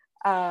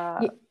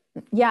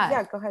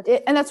 Yeah, go ahead.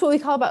 And that's what we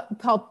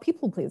call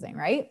people pleasing,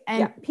 right?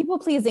 And people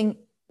pleasing,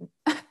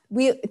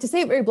 to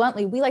say it very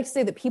bluntly, we like to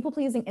say that people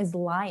pleasing is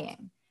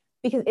lying,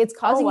 because it's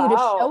causing you to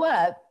show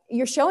up.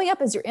 You're showing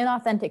up as your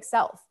inauthentic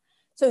self.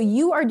 So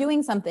you are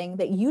doing something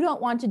that you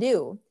don't want to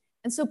do.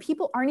 And so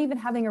people aren't even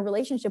having a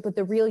relationship with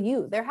the real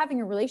you. They're having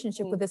a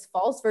relationship with this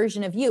false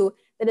version of you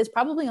that is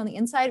probably on the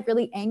inside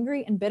really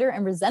angry and bitter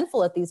and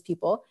resentful at these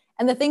people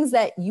and the things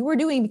that you were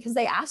doing because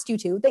they asked you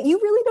to, that you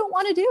really don't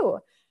want to do.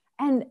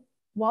 And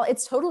while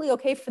it's totally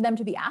okay for them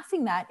to be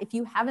asking that, if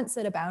you haven't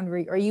set a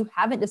boundary or you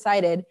haven't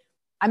decided,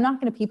 I'm not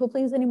going to people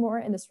please anymore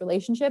in this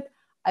relationship,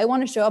 I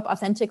want to show up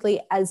authentically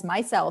as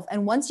myself.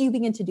 And once you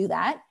begin to do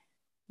that,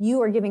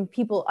 you are giving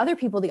other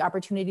people the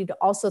opportunity to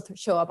also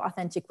show up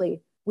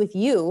authentically with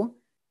you.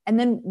 And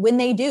then when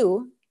they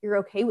do, you're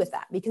okay with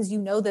that because you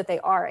know that they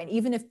are. And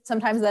even if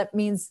sometimes that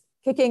means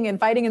kicking and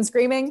fighting and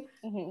screaming,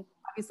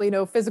 obviously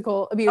no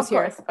physical abuse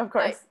here. Of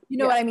course. You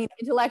know what I mean?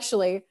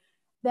 Intellectually,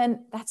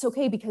 then that's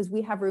okay because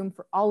we have room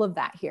for all of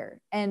that here.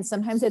 And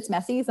sometimes it's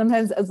messy,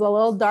 sometimes it's a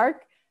little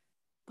dark,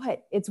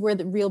 but it's where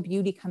the real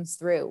beauty comes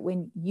through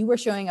when you are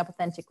showing up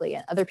authentically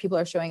and other people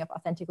are showing up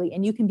authentically,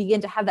 and you can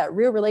begin to have that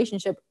real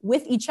relationship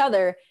with each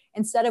other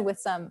instead of with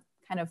some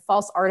kind of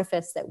false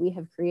artifice that we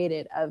have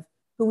created of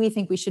who we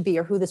think we should be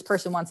or who this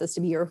person wants us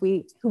to be or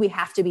who we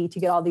have to be to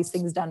get all these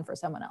things done for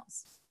someone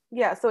else.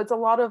 Yeah. So it's a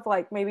lot of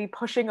like maybe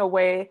pushing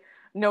away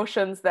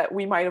notions that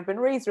we might have been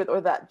raised with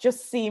or that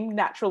just seem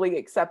naturally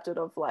accepted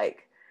of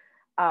like,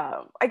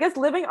 I guess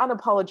living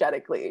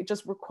unapologetically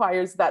just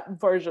requires that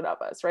version of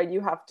us, right?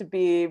 You have to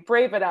be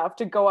brave enough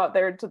to go out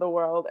there into the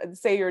world and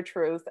say your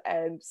truth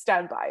and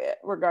stand by it,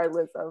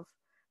 regardless of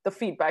the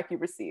feedback you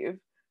receive.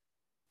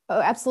 Oh,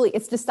 absolutely.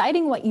 It's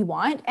deciding what you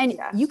want. And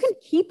you can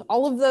keep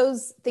all of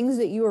those things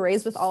that you were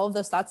raised with, all of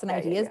those thoughts and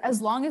ideas,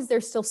 as long as they're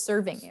still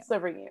serving you.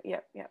 Serving you.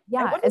 Yeah.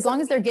 Yeah. As long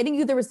as they're getting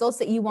you the results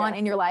that you want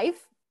in your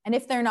life. And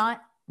if they're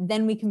not,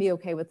 then we can be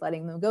okay with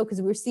letting them go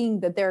because we're seeing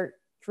that they're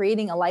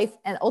creating a life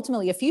and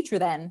ultimately a future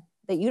then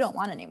that you don't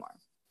want anymore.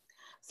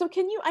 So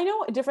I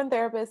know different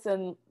therapists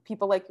and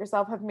people like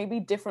yourself have maybe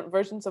different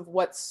versions of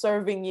what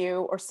serving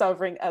you or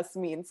serving us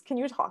means. Can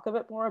you talk a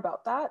bit more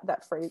about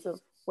that phrase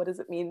of what does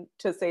it mean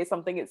to say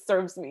something it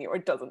serves me or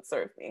doesn't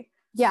serve me?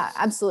 Yeah,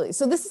 absolutely.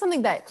 So this is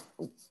something that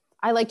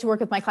I like to work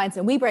with my clients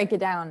and we break it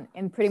down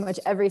in pretty much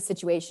every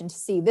situation to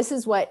see this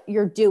is what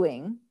you're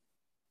doing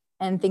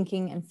and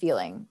thinking and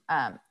feeling.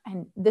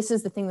 And this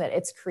is the thing that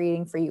it's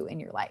creating for you in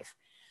your life.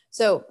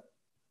 So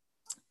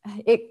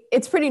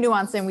it's pretty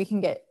nuanced and we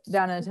can get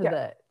down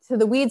into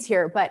the weeds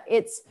here, but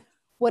it's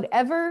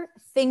whatever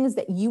things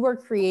that you are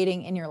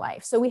creating in your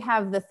life. So we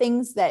have the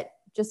things that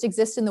just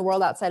exist in the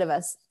world outside of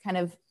us, kind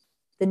of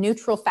the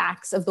neutral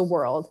facts of the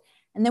world.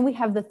 And then we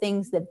have the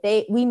things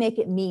that we make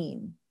it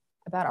mean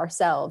about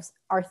ourselves,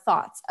 our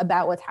thoughts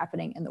about what's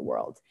happening in the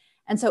world.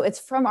 And so it's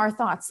from our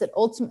thoughts that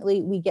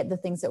ultimately we get the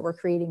things that we're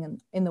creating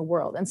in the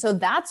world. And so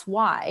that's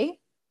why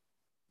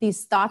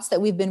these thoughts that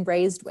we've been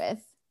raised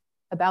with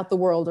about the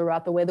world or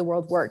about the way the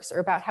world works or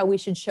about how we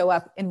should show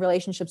up in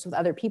relationships with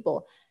other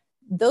people,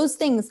 those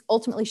things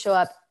ultimately show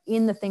up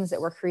in the things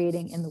that we're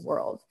creating in the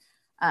world.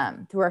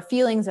 Through our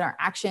feelings and our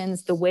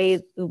actions, the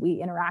way that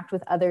we interact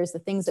with others, the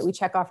things that we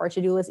check off our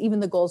to-do list, even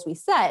the goals we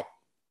set,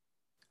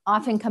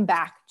 often come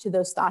back to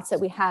those thoughts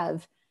that we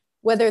have,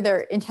 whether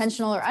they're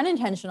intentional or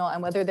unintentional,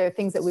 and whether they're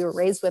things that we were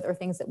raised with or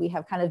things that we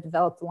have kind of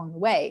developed along the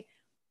way.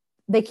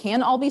 They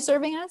can all be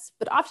serving us,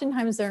 but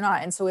oftentimes they're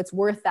not. And so it's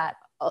worth that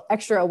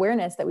extra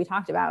awareness that we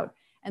talked about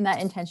and that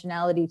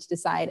intentionality to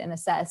decide and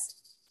assess,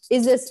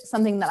 is this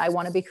something that I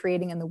want to be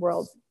creating in the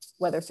world,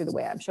 whether through the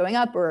way I'm showing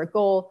up or a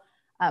goal,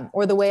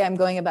 or the way I'm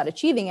going about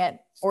achieving it,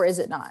 or is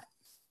it not?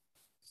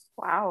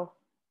 Wow.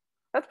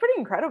 That's pretty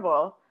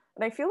incredible.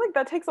 And I feel like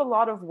that takes a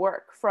lot of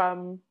work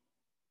from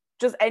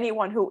just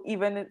anyone who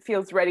even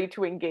feels ready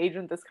to engage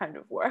in this kind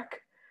of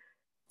work.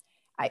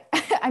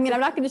 I mean, I'm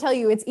not going to tell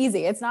you it's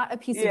easy. It's not a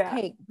piece of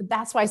cake, but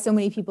that's why so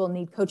many people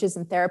need coaches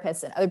and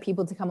therapists and other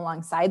people to come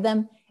alongside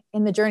them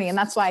in the journey. And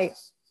that's why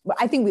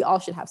I think we all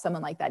should have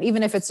someone like that,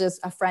 even if it's just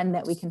a friend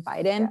that we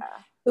confide in,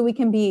 who we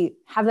can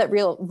have that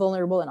real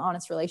vulnerable and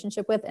honest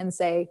relationship with and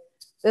say,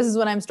 this is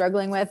what I'm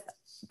struggling with.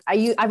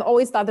 I've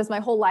always thought this my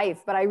whole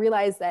life, but I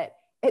realize that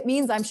it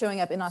means I'm showing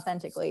up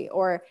inauthentically,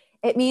 or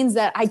it means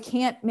that I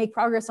can't make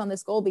progress on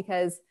this goal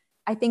because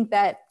I think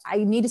that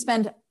I need to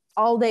spend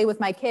all day with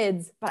my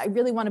kids, but I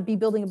really want to be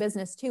building a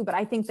business too. But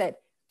I think that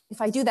if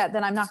I do that,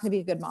 then I'm not going to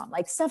be a good mom.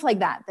 Like stuff like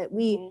that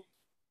we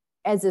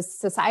as a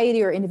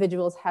society or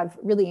individuals have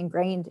really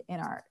ingrained in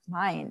our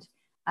mind.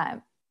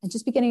 And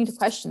just beginning to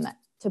question that,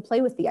 to play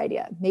with the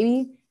idea.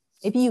 Maybe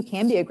you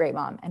can be a great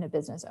mom and a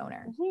business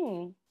owner.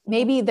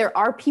 Maybe there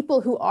are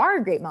people who are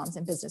great moms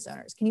and business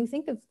owners. Can you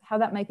think of how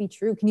that might be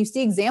true? Can you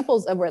see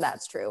examples of where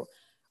that's true?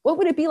 What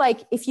would it be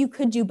like if you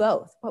could do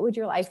both? What would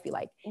your life be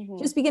like?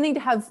 Just beginning to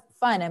have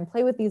fun and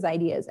play with these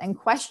ideas and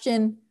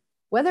question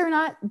whether or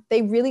not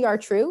they really are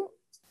true.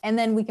 And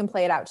then we can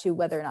play it out to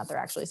whether or not they're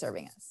actually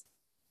serving us.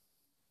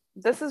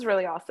 This is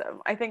really awesome.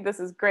 I think this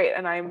is great.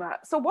 And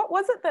so what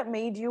was it that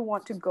made you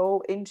want to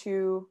go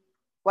into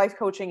life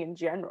coaching in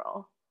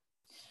general?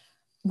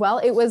 Well,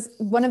 it was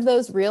one of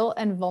those real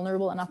and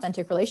vulnerable and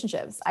authentic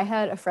relationships. I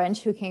had a friend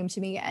who came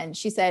to me and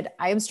she said,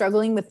 I am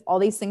struggling with all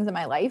these things in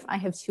my life. I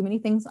have too many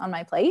things on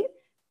my plate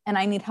and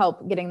I need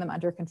help getting them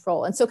under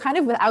control. And so kind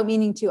of without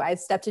meaning to, I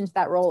stepped into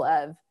that role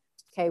of,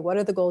 okay, what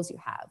are the goals you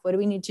have? What do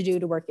we need to do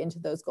to work into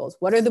those goals?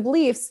 What are the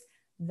beliefs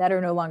that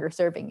are no longer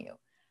serving you?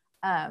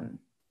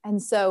 And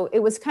so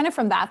it was kind of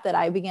from that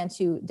I began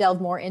to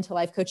delve more into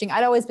life coaching.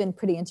 I'd always been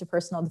pretty into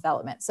personal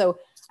development. So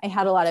I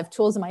had a lot of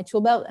tools in my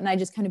tool belt and I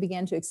just kind of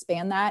began to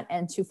expand that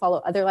and to follow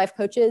other life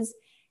coaches.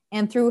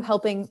 And through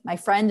helping my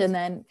friend and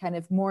then kind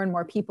of more and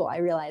more people, I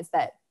realized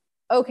that,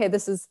 okay,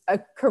 this is a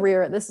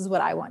career. This is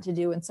what I want to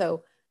do. And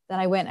so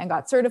then I went and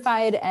got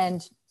certified.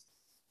 And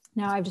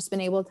now I've just been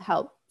able to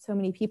help so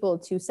many people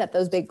to set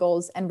those big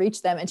goals and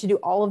reach them and to do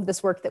all of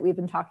this work that we've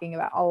been talking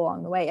about all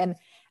along the way. And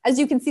as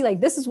you can see,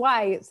 like, this is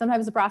why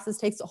sometimes the process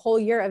takes a whole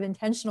year of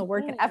intentional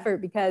work and effort,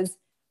 because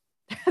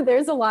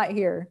there's a lot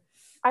here.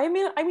 I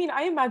mean,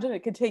 I imagine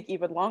it could take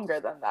even longer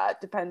than that,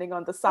 depending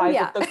on the size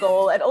of the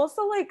goal. And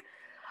also, like,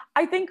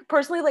 I think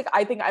personally, like,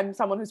 I think I'm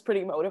someone who's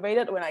pretty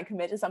motivated. When I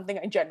commit to something,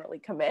 I generally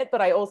commit,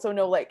 but I also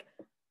know, like,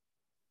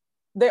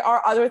 there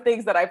are other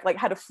things that I've, like,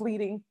 had a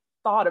fleeting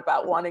thought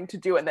about wanting to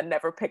do and then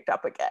never picked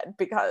up again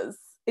because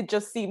it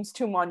just seems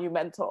too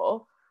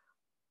monumental.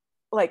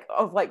 Like,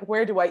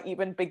 where do I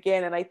even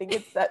begin? And I think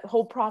it's that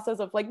whole process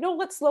of, like, no,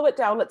 let's slow it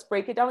down. Let's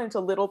break it down into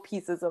little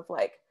pieces of,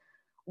 like,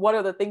 what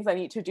are the things I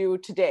need to do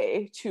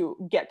today to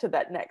get to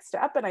that next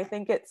step? And I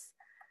think it's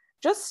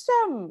just,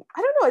 I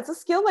don't know, it's a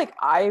skill, like,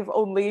 I've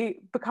only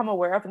become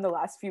aware of in the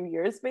last few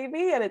years,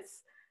 maybe. And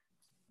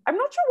I'm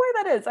not sure why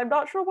that is. I'm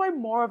not sure why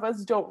more of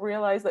us don't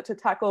realize that to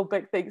tackle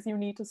big things, you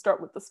need to start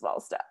with the small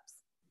steps.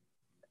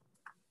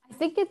 I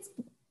think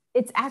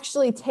it's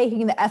actually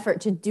taking the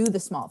effort to do the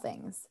small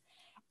things.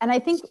 And I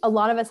think a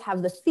lot of us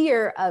have the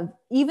fear of,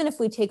 even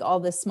if we take all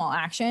this small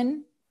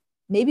action,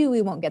 maybe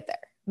we won't get there.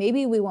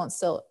 Maybe we won't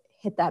still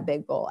hit that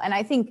big goal. And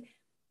I think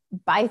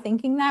by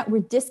thinking that,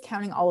 we're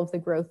discounting all of the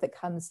growth that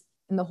comes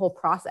in the whole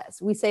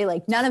process. We say,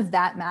 like, none of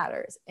that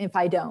matters if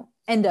I don't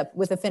end up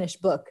with a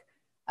finished book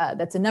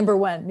that's a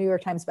 #1 New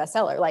York Times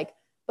bestseller. Like,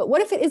 but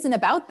what if it isn't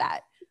about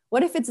that?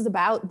 What if it's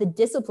about the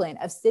discipline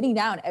of sitting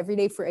down every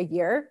day for a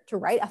year to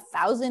write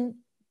 1,000,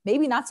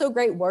 maybe not so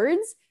great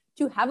words,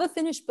 to have a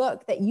finished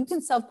book that you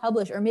can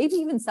self-publish or maybe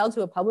even sell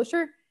to a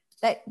publisher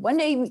that one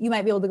day you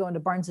might be able to go into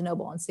Barnes and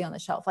Noble and see on the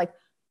shelf. Like,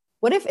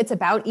 what if it's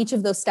about each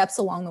of those steps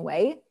along the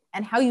way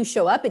and how you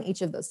show up in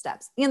each of those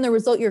steps and the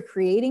result you're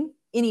creating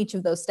in each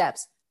of those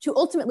steps to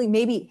ultimately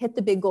maybe hit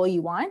the big goal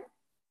you want?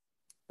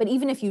 But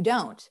even if you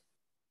don't,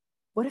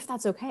 what if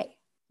that's okay?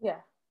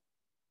 Yeah,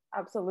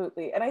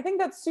 absolutely. And I think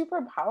that's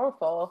super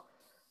powerful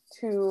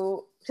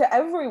to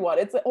everyone.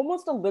 It's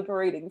almost a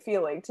liberating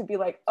feeling to be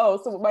like, oh,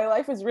 so my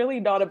life is really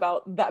not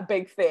about that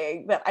big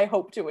thing that I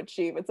hope to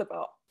achieve. It's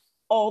about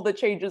all the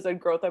changes and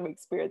growth I'm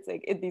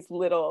experiencing in these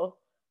little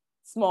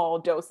small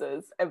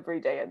doses every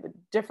day, and the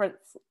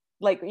difference,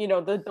 like, you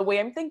know, the way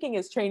I'm thinking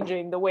is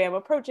changing, the way I'm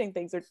approaching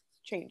things are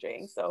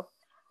changing. So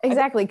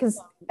exactly, because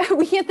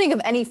we can't think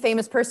of any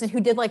famous person who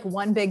did, like,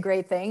 one big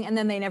great thing and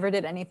then they never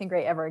did anything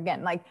great ever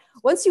again. Like,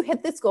 once you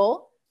hit this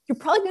goal, you're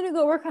probably going to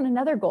go work on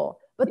another goal,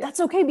 but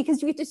that's okay,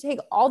 because you get to take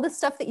all the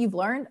stuff that you've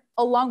learned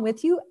along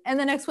with you, and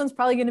the next one's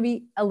probably going to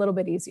be a little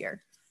bit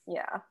easier.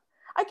 Yeah,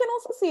 I can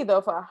also see,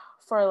 though,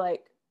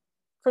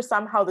 for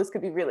some, how this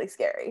could be really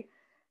scary.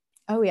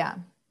 Oh yeah.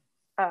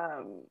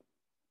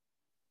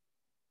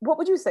 What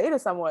would you say to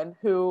someone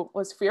who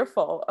was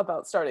fearful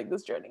about starting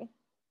this journey?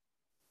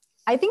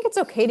 I think it's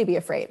okay to be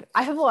afraid.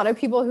 I have a lot of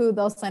people who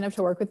they'll sign up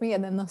to work with me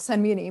and then they'll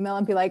send me an email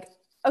and be like,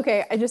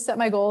 okay, I just set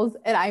my goals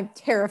and I'm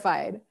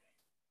terrified.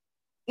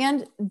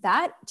 And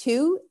that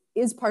too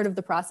is part of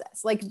the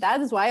process. Like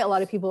that is why a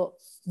lot of people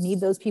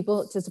need those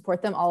people to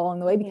support them all along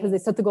the way, because they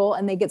set the goal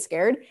and they get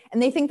scared and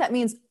they think that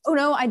means, oh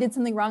no, I did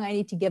something wrong, I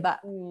need to give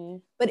up.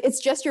 But it's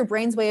just your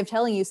brain's way of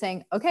telling you,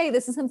 saying, okay,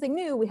 this is something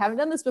new. We haven't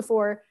done this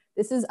before.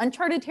 This is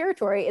uncharted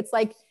territory. It's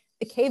like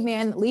the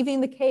caveman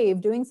leaving the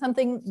cave, doing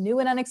something new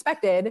and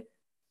unexpected.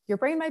 Your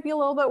brain might be a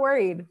little bit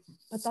worried,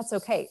 but that's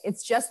okay.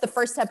 It's just the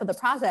first step of the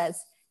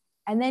process.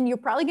 And then you're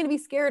probably going to be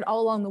scared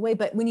all along the way.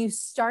 But when you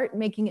start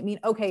making it mean,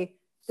 okay,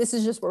 this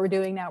is just what we're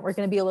doing now, we're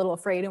going to be a little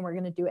afraid and we're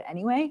going to do it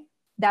anyway,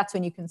 that's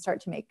when you can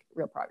start to make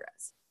real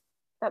progress.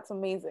 That's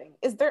amazing.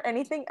 Is there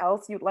anything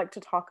else you'd like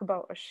to talk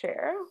about or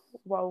share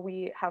while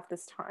we have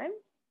this time?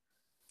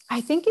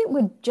 I think it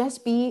would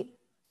just be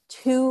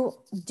to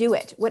do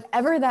it,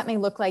 whatever that may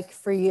look like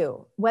for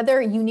you,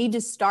 whether you need to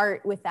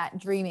start with that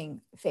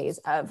dreaming phase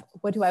of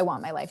what do I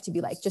want my life to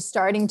be like, just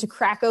starting to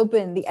crack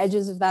open the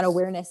edges of that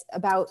awareness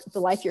about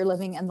the life you're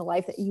living and the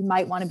life that you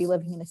might want to be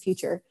living in the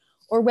future,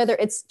 or whether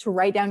it's to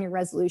write down your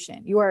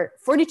resolution. You are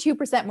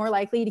 42% more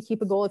likely to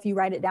keep a goal if you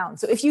write it down.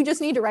 So if you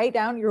just need to write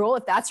down your goal,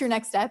 if that's your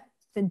next step,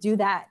 then do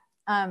that.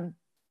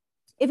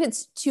 If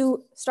it's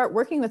to start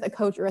working with a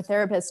coach or a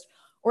therapist,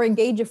 or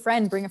engage a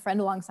friend, bring a friend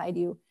alongside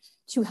you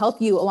to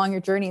help you along your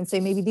journey and say,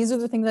 maybe these are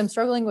the things I'm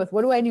struggling with.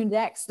 What do I do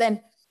next?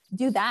 Then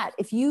do that.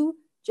 If you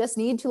just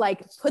need to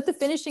like put the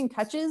finishing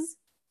touches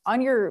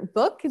on your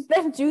book,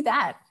 then do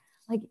that.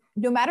 Like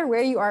no matter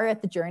where you are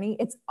at the journey,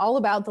 it's all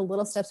about the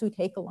little steps we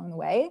take along the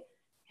way.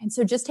 And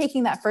so just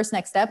taking that first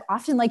next step,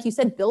 often, like you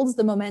said, builds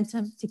the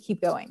momentum to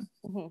keep going.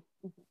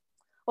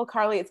 Well,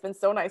 Carly, it's been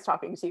so nice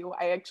talking to you.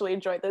 I actually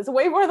enjoyed this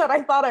way more than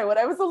I thought I would.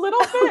 I was a little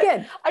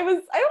bit, I don't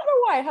know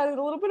why, I had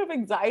a little bit of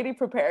anxiety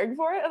preparing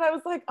for it. And I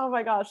was like, oh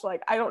my gosh,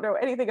 like, I don't know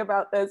anything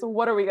about this.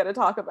 What are we going to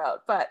talk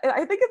about? But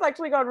I think it's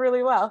actually gone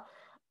really well.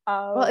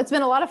 Well, it's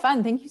been a lot of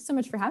fun. Thank you so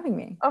much for having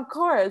me. Of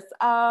course.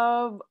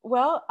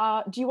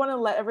 Do you want to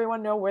let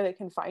everyone know where they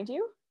can find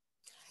you?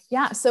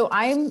 Yeah, so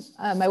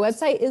my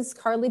website is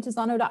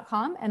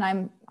carlytizano.com, and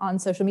I'm on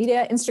social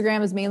media.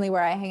 Instagram is mainly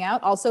where I hang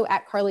out, also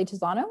at Carly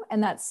Tizano,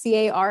 and that's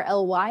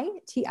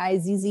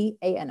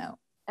CarlyTizzano.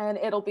 And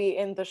it'll be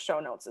in the show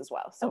notes as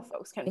well, so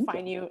folks can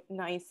find you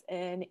nice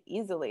and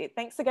easily.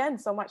 Thanks again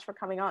so much for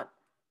coming on.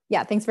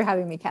 Yeah, thanks for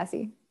having me,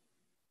 Cassie.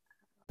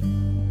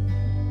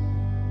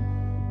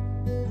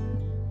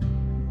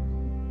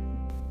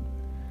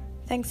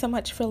 Thanks so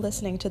much for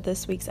listening to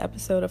this week's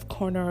episode of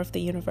Corner of the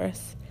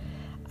Universe.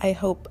 I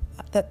hope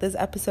that this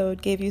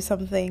episode gave you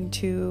something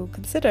to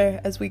consider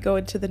as we go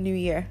into the new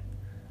year.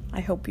 I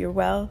hope you're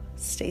well,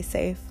 stay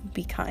safe,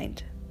 be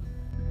kind.